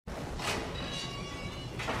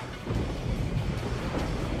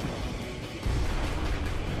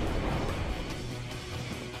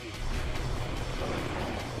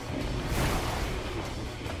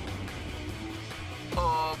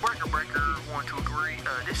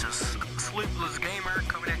This is Sleepless Gamer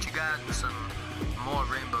coming at you guys with some more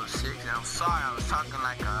Rainbow Six. And I'm sorry I was talking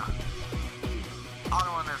like I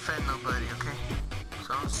don't want to offend nobody, okay?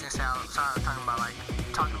 So I'm just gonna say I'm sorry I was talking about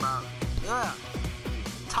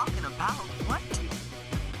what?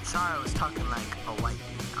 Sorry I was talking like a white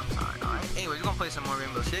dude. I'm sorry, alright? Anyways, we're gonna play some more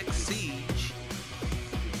Rainbow Six Siege.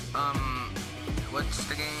 What's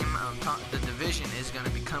the game? The Division is gonna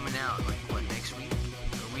be coming out like what, next week?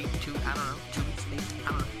 A week, two? I don't know. 2 weeks, maybe?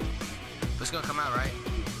 I don't know. But it's gonna come out, right?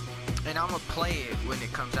 And I'm gonna play it when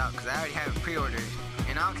it comes out because I already have it pre-ordered.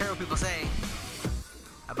 And I don't care what people say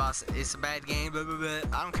about it's a bad game, blah blah blah.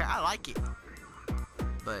 I don't care. I like it.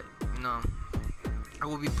 But I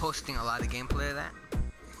will be posting a lot of gameplay of that.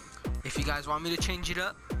 If you guys want me to change it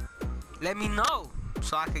up, let me know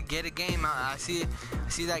so I could get a game. I see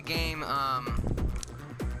that game.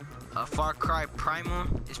 Far Cry Primal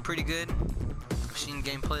is pretty good. I've seen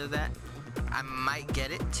gameplay of that. I might get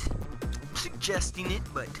it. I'm suggesting it,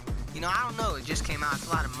 but I don't know. It just came out. It's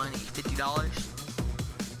a lot of money.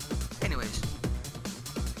 $50. Anyways,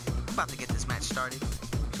 I'm about to get this match started.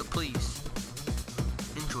 So please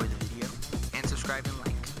enjoy the video and subscribe and like.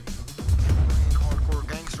 In Hardcore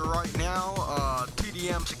Gangster right now.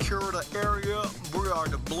 TDM secure the area. We are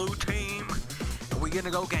the blue team. And we're gonna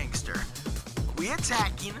go gangster. We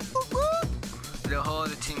attacking. The whole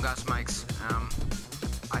other team got spikes.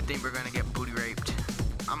 I think we're gonna get booty raped.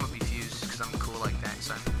 I'm gonna be fused because I'm cool like that,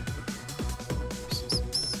 son.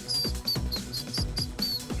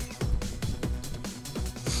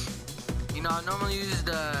 I normally use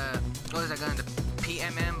the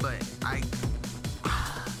PMM, but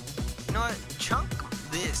you know what? Chunk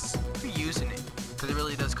this. I'm using it because it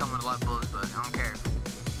really does come with a lot of bullets, but I don't care.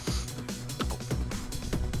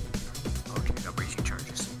 Okay, I got breaching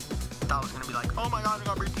charges. I thought it was gonna be like, oh my god, I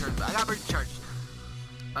got breaching charges. I got breaching charges.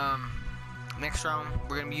 Next round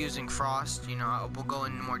we're gonna be using Frost. We'll go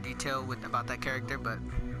into more detail about that character, but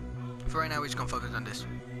for right now we're just gonna focus on this.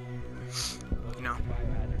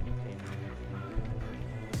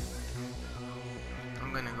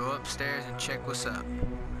 I'm gonna go upstairs and check what's up.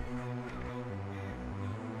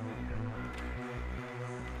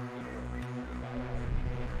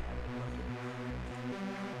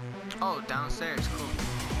 Oh, downstairs, cool.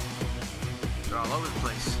 They're all over the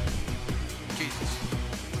place. Jesus.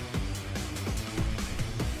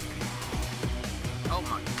 Oh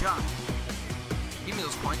my god. Give me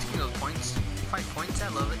those points, 5 points, I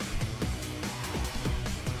love it.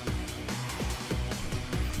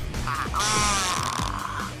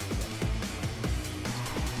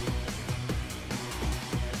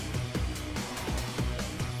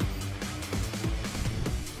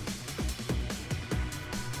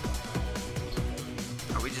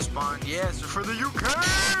 Are we just spawned? Yes, for the UK!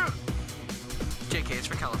 JK, it's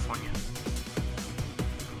for California.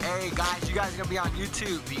 Hey guys, you guys are gonna be on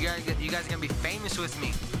YouTube. You guys are gonna be famous with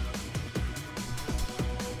me.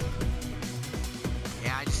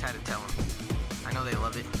 Yeah, I just had to tell them. I know they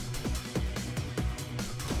love it.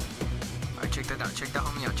 Alright, check that out. Check the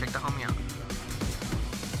homie out. Check the homie out.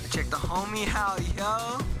 Check the homie out,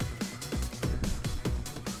 yo.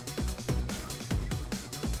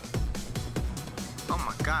 Oh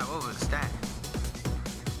my god, what was that?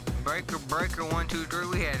 Breaker, 1, 2, 3.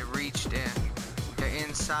 We had to reach the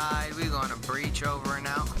inside. We're gonna breach over and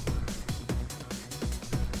out.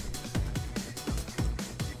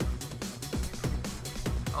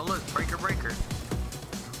 Oh look, breaker.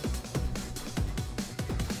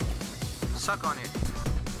 Suck on it.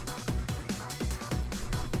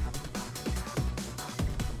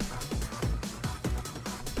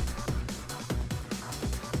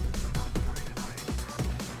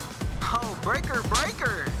 Oh, breaker.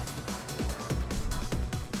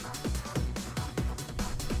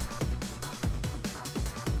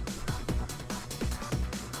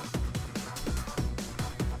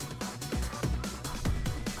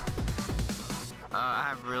 I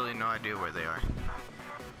have really no idea where they are.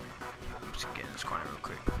 I'm just getting this corner real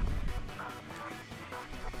quick.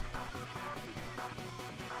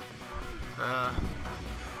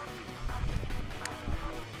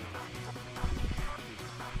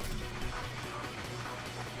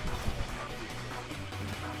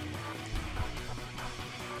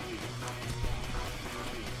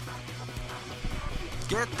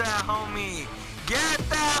 Get that homie! Get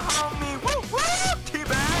that homie! Woo woo!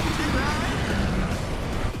 Teabag!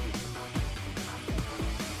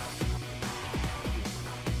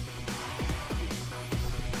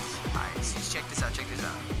 Alright, check this out.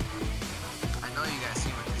 I know you guys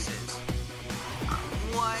see what this is.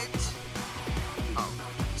 What? Oh,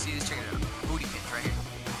 see this? Check it out. Booty pinch right here.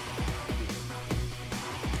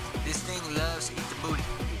 This thing loves to eat the booty.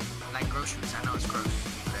 groceries. I know it's gross.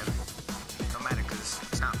 Whatever. Don't matter because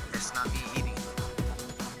it's not me eating.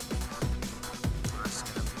 Oh, it's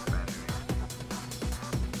gonna be battery.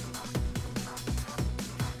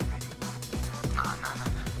 Nah.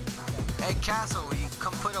 Hey Castle, you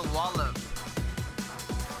come put a wall up.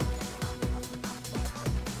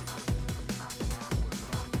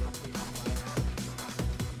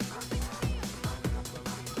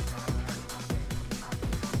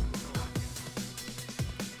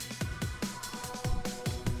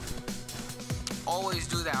 Always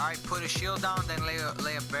do that. Alright, put a shield down, then lay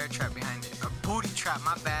a bear trap behind it. A booty trap,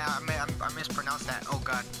 my bad. I mispronounced that. Oh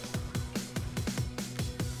god.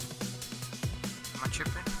 Am I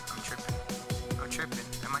tripping? I'm tripping.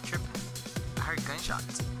 Am I tripping? I heard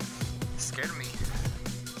gunshots. It scared me.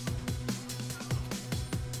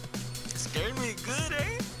 It scared me good,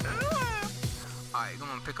 eh? Alright, I'm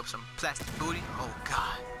gonna pick up some plastic booty. Oh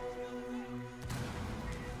god.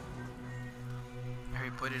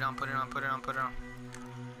 Put it on. Alright,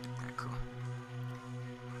 cool.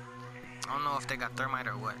 I don't know if they got thermite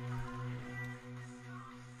or what.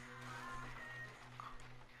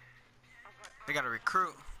 They got a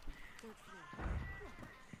recruit.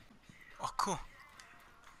 Oh, cool.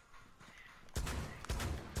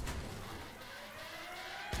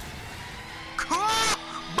 Cool!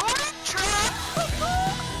 Booty trap! Okay.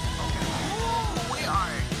 Ooh,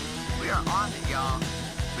 we are on it, y'all.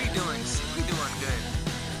 We doing good.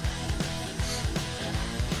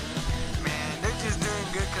 Just doing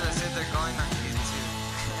good because I said they're going on YouTube.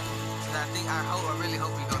 And I really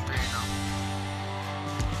hope we go 3-0.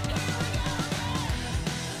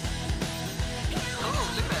 Oh,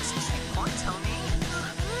 look at that 16 points, homie.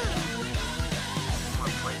 More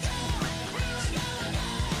points.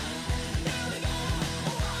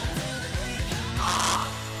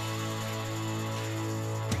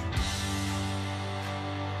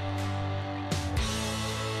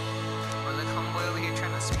 Well, look, homeboy over here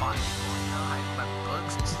trying to spot me. Hiding by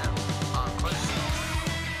bugs and stuff. Of course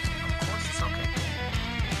it's okay.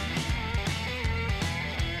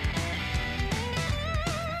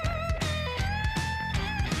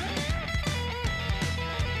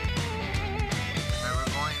 And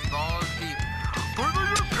we're going balls deep. For the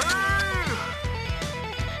UK!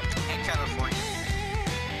 And California.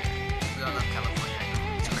 We all love California.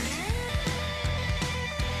 It's crazy.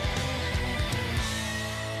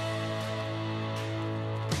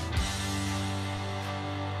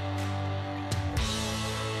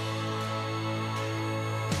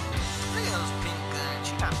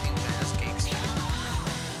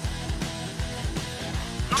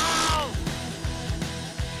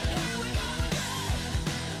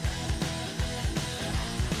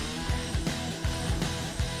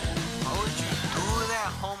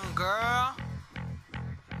 Girl,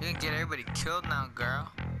 you can get everybody killed now,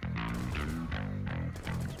 girl.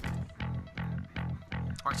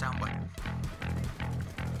 Watch out, boy.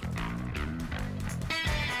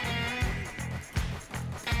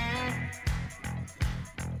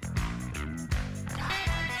 God,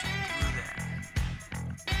 how did you do that?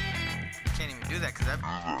 You can't even do that because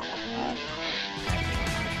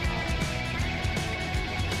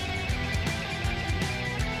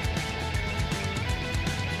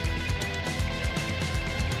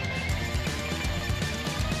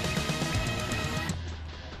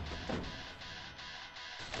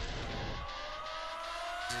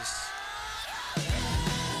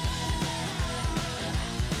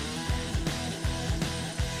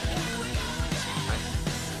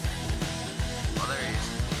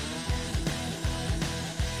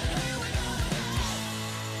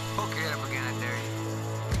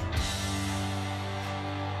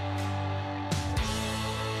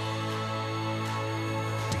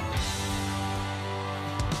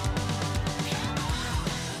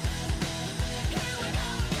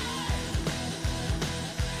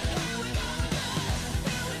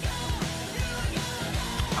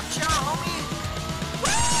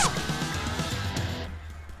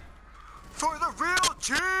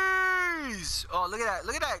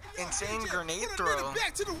look at that insane grenade throw.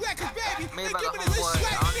 Made by the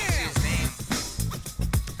homeboy.